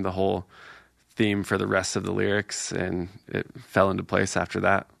of became the whole theme for the rest of the lyrics, and it fell into place after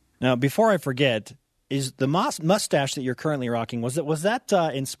that. Now, before I forget, is the mustache that you're currently rocking, was that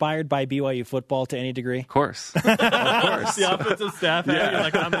inspired by BYU football to any degree? Of course. Of course. The offensive staff, you're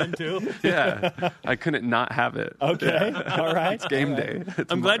like, I'm in too. Yeah. I couldn't not have it. Okay. Yeah. All right. It's game day.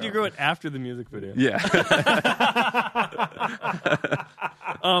 I'm glad you grew it after the music video. Yeah.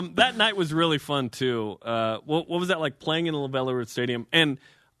 That night was really fun, too. What was that like playing in the LaBella Root Stadium? And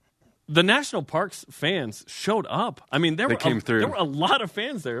the National Parks fans showed up. I mean, there were a lot of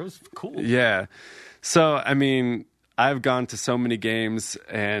fans there. It was cool. Yeah. So, I mean, I've gone to so many games,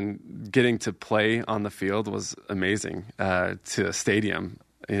 and getting to play on the field was amazing, to a stadium,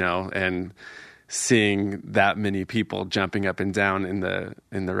 and seeing that many people jumping up and down in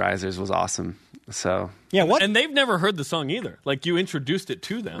the risers was awesome. So and they've never heard the song either. Like, you introduced it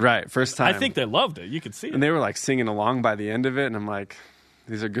to them. Right, first time. I think they loved it. You could see it. And they were like singing along by the end of it, and I'm like,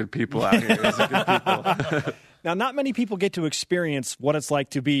 these are good people out here. These are good people. Now, not many people get to experience what it's like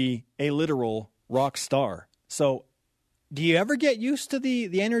to be a literal rock star. So do you ever get used to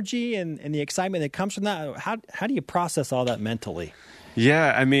the energy and the excitement that comes from that? How do you process all that mentally?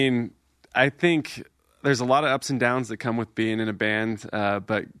 Yeah, I mean, I think there's a lot of ups and downs that come with being in a band,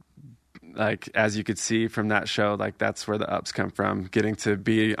 but like, as you could see from that show, like, that's where the ups come from. Getting to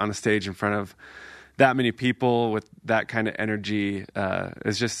be on a stage in front of that many people with that kind of energy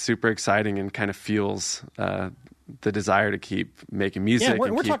is just super exciting and kind of fuels the desire to keep making music we're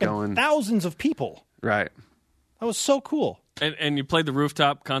and keep talking going. Thousands of people. Right. That was so cool. And you played the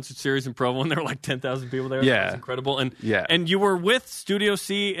rooftop concert series in Provo, and there were like 10,000 people there. Yeah. That was incredible. And you were with Studio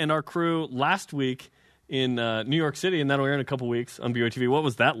C and our crew last week in New York City, and that'll air in a couple weeks on BYU TV. What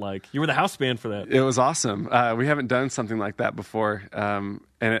was that like? You were the house band for that. It was awesome. We haven't done something like that before. And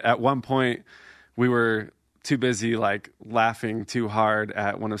at one point, we were too busy, like, laughing too hard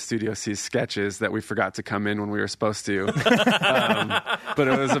at one of Studio C's sketches that we forgot to come in when we were supposed to. But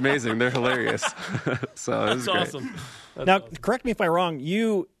it was amazing. They're hilarious. So it was great. Awesome. Now, correct me if I'm wrong.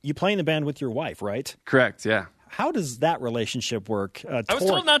 You play in the band with your wife, right? Correct, yeah. How does that relationship work? I was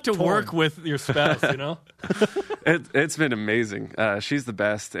told not to work with your spouse, It's been amazing. She's the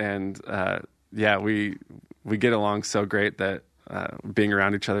best, and we get along so great that being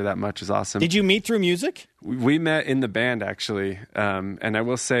around each other that much is awesome. Did you meet through music? We met in the band, actually, and I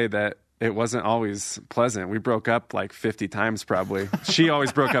will say that it wasn't always pleasant. We broke up like 50 times probably. She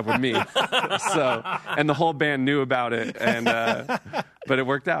always broke up with me. And the whole band knew about it, but it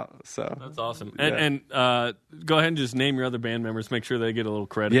worked out. So that's awesome. And go ahead and just name your other band members. Make sure they get a little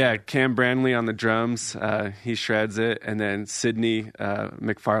credit. Yeah, Cam Branley on the drums. He shreds it. And then Sydney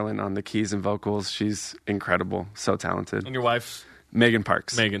McFarlane on the keys and vocals. She's incredible. So talented. And your wife's? Megan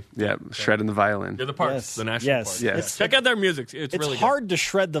Parks. Megan. Yeah, shredding the violin. You're the Parks, the National Parks. Yes. Check out their music. It's really hard to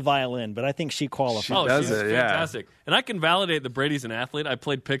shred the violin, but I think she qualifies. She does she's it, fantastic. And I can validate that Brady's an athlete. I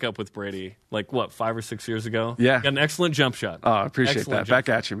played pickup with Brady, 5 or 6 years ago. Yeah. Got an excellent jump shot. Oh, I appreciate that. Back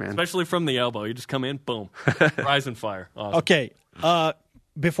at you, man. Especially from the elbow. You just come in, boom. Rise and fire. Awesome. Okay.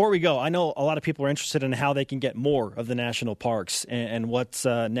 Before we go, I know a lot of people are interested in how they can get more of the national parks and what's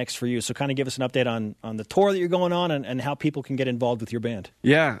next for you. So kind of give us an update on the tour that you're going on and how people can get involved with your band.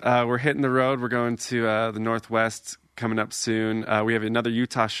 Yeah, we're hitting the road. We're going to the Northwest coming up soon. We have another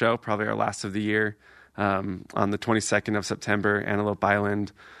Utah show, probably our last of the year, on the 22nd of September, Antelope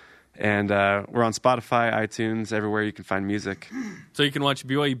Island. And we're on Spotify, iTunes, everywhere you can find music. So you can watch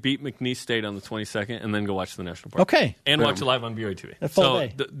BYU beat McNeese State on the 22nd and then go watch the National Park. Okay. And watch it live on BYU TV. A full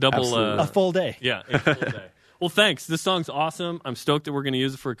day. Double. A full day. Yeah, a full day. Well, thanks. This song's awesome. I'm stoked that we're going to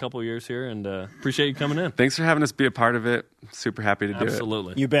use it for a couple of years here, and appreciate you coming in. Thanks for having us be a part of it. Super happy to do it.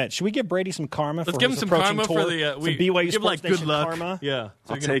 Absolutely. You bet. Should we give Brady some karma Let's for give him his some approaching karma tour? for the some BYU give Sports good Nation luck. karma? Yeah.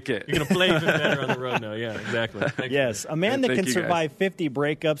 I'll take it. You're going to play even better on the road now. Yeah, exactly. Thanks, Yes, a man Yeah, that thank can you, survive 50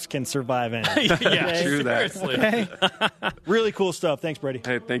 breakups can survive any. yeah, True that. seriously. Okay? Really cool stuff. Thanks, Brady.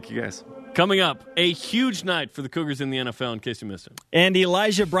 Hey, thank you guys. Coming up, a huge night for the Cougars in the NFL, in case you missed it. And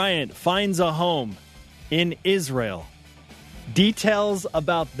Elijah Bryant finds a home in Israel. Details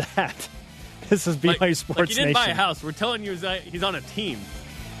about that. This is BYU Sports like he didn't Nation. buy a house. We're telling you he's on a team.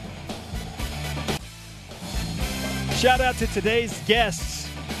 Shout out to today's guests,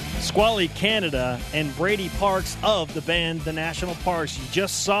 Squally Canada and Brady Parks of the band The National Parks. You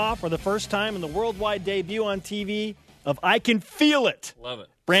just saw for the first time in the worldwide debut on TV of I Can Feel It. Love it.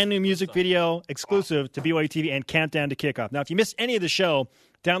 Brand new music video exclusive to BYU TV and Countdown to Kickoff. Now, if you missed any of the show,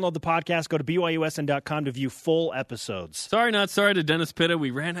 download the podcast, go to BYUSN.com to view full episodes. Sorry, not sorry to Dennis Pitta. We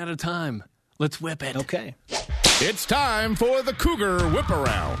ran out of time. Let's whip it. Okay. It's time for the Cougar Whip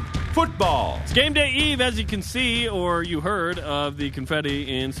Around. Football. It's game day eve, as you can see, or you heard, of the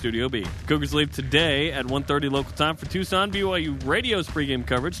Confetti in Studio B. The Cougars leave today at 1:30 local time for Tucson. BYU Radio's pregame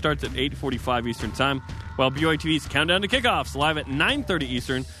coverage starts at 8:45 Eastern time, while BYU TV's Countdown to Kickoffs live at 9:30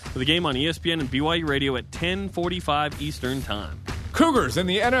 Eastern with a game on ESPN and BYU Radio at 10:45 Eastern time. Cougars in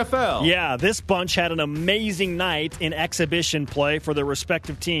the NFL. Yeah, this bunch had an amazing night in exhibition play for their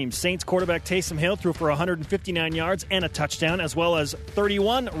respective teams. Saints quarterback Taysom Hill threw for 159 yards and a touchdown, as well as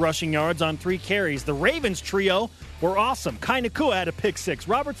 31 rushing yards on 3 carries. The Ravens trio were awesome. Kai Nakua had a pick 6.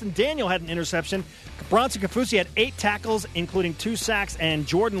 Robertson Daniel had an interception. Bronson Kafusi had 8 tackles, including 2 sacks, and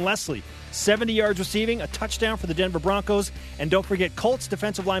Jordan Leslie 70 yards receiving, a touchdown for the Denver Broncos. And don't forget Colts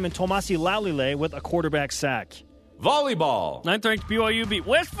defensive lineman Tomasi Laulile with a quarterback sack. Volleyball. 9th-ranked BYU beat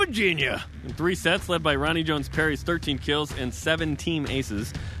West Virginia in 3 sets, led by Ronnie Jones-Perry's 13 kills and 7 team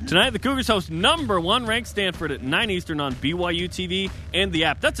aces. Tonight, the Cougars host number 1 ranked Stanford at 9 Eastern on BYU TV and the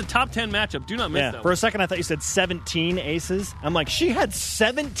app. That's a top 10 matchup. Do not miss that For one. a second, I thought you said 17 aces. I'm like, she had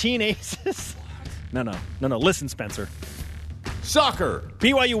 17 aces? No. Listen, Spencer. Soccer.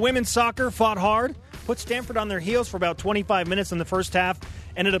 BYU women's soccer fought hard, put Stanford on their heels for about 25 minutes in the first half,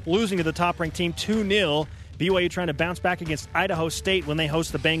 ended up losing to the top-ranked team 2-0. BYU trying to bounce back against Idaho State when they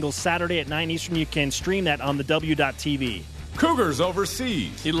host the Bengals Saturday at 9 Eastern. You can stream that on the W.TV. Cougars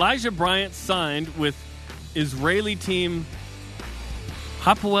overseas. Elijah Bryant signed with Israeli team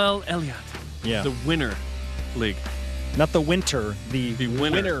Hapoel Eliat. Yeah. The winner league. Not the winter, the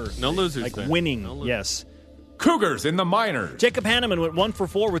winner. No losers Like there. winning, No losers. yes. Cougars in the minors. Jacob Hanneman went 1 for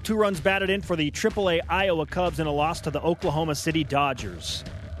 4 with 2 runs batted in for the AAA Iowa Cubs in a loss to the Oklahoma City Dodgers.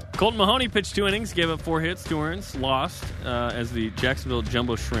 Colton Mahoney pitched 2 innings, gave up 4 hits, 2 earns, lost as the Jacksonville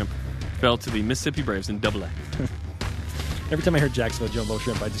Jumbo Shrimp fell to the Mississippi Braves in Double A. Every time I hear Jacksonville Jumbo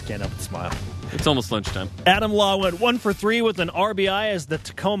Shrimp, I just can't help but smile. It's almost lunchtime. Adam Law went 1 for 3 with an RBI as the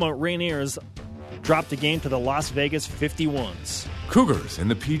Tacoma Rainiers dropped the game to the Las Vegas 51s. Cougars in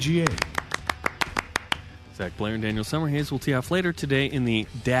the PGA. Zach Blair and Daniel Summerhays will tee off later today in the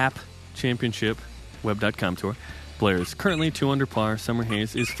DAP Championship Web.com Tour. Blair is currently 2 under par.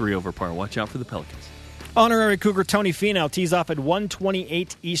 Summerhays is 3 over par. Watch out for the Pelicans. Honorary Cougar Tony Finau tees off at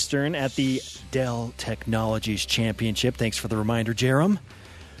 1:28 Eastern at the Dell Technologies Championship. Thanks for the reminder, Jarom.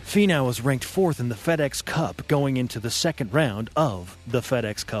 Finau was ranked 4th in the FedEx Cup going into the second round of the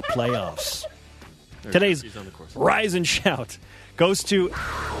FedEx Cup playoffs. Today's He's on the course. Rise and Shout goes to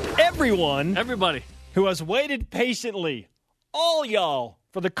everyone Everybody. who has waited patiently, all y'all,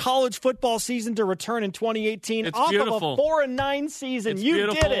 for the college football season to return in 2018 It's off beautiful. of a 4-9 season. It's You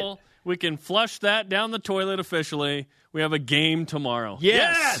beautiful. did it. We can flush that down the toilet officially. We have a game tomorrow.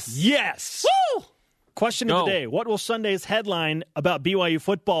 Yes. Woo! Question Go. of the day. What will Sunday's headline about BYU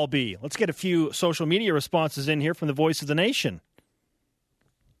football be? Let's get a few social media responses in here from the Voice of the Nation.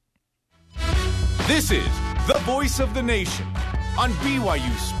 This is the Voice of the Nation on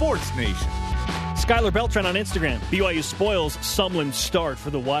BYU Sports Nation. Skylar Beltran on Instagram. BYU spoils Sumlin's start for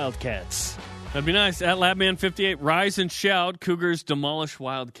the Wildcats. That'd be nice. At Labman58, rise and shout. Cougars demolish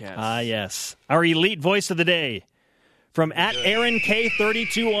Wildcats. Yes. Our elite voice of the day from at Aaron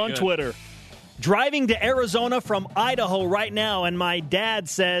K32 on Good. Twitter. Driving to Arizona from Idaho right now, and my dad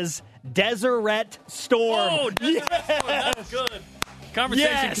says Deseret Storm. Oh, that's good.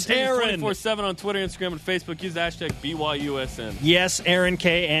 Conversation Yes, continues Aaron. 24/7 on Twitter, Instagram, and Facebook. Use the hashtag BYUSN. Yes, Aaron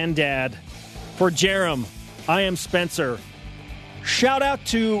K and Dad. For Jarom, I am Spencer. Shout out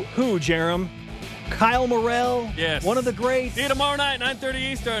to who, Jarom? Kyle Morrell? Yes. One of the greats. See you tomorrow night, 9:30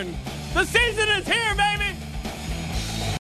 Eastern. The season is here, baby!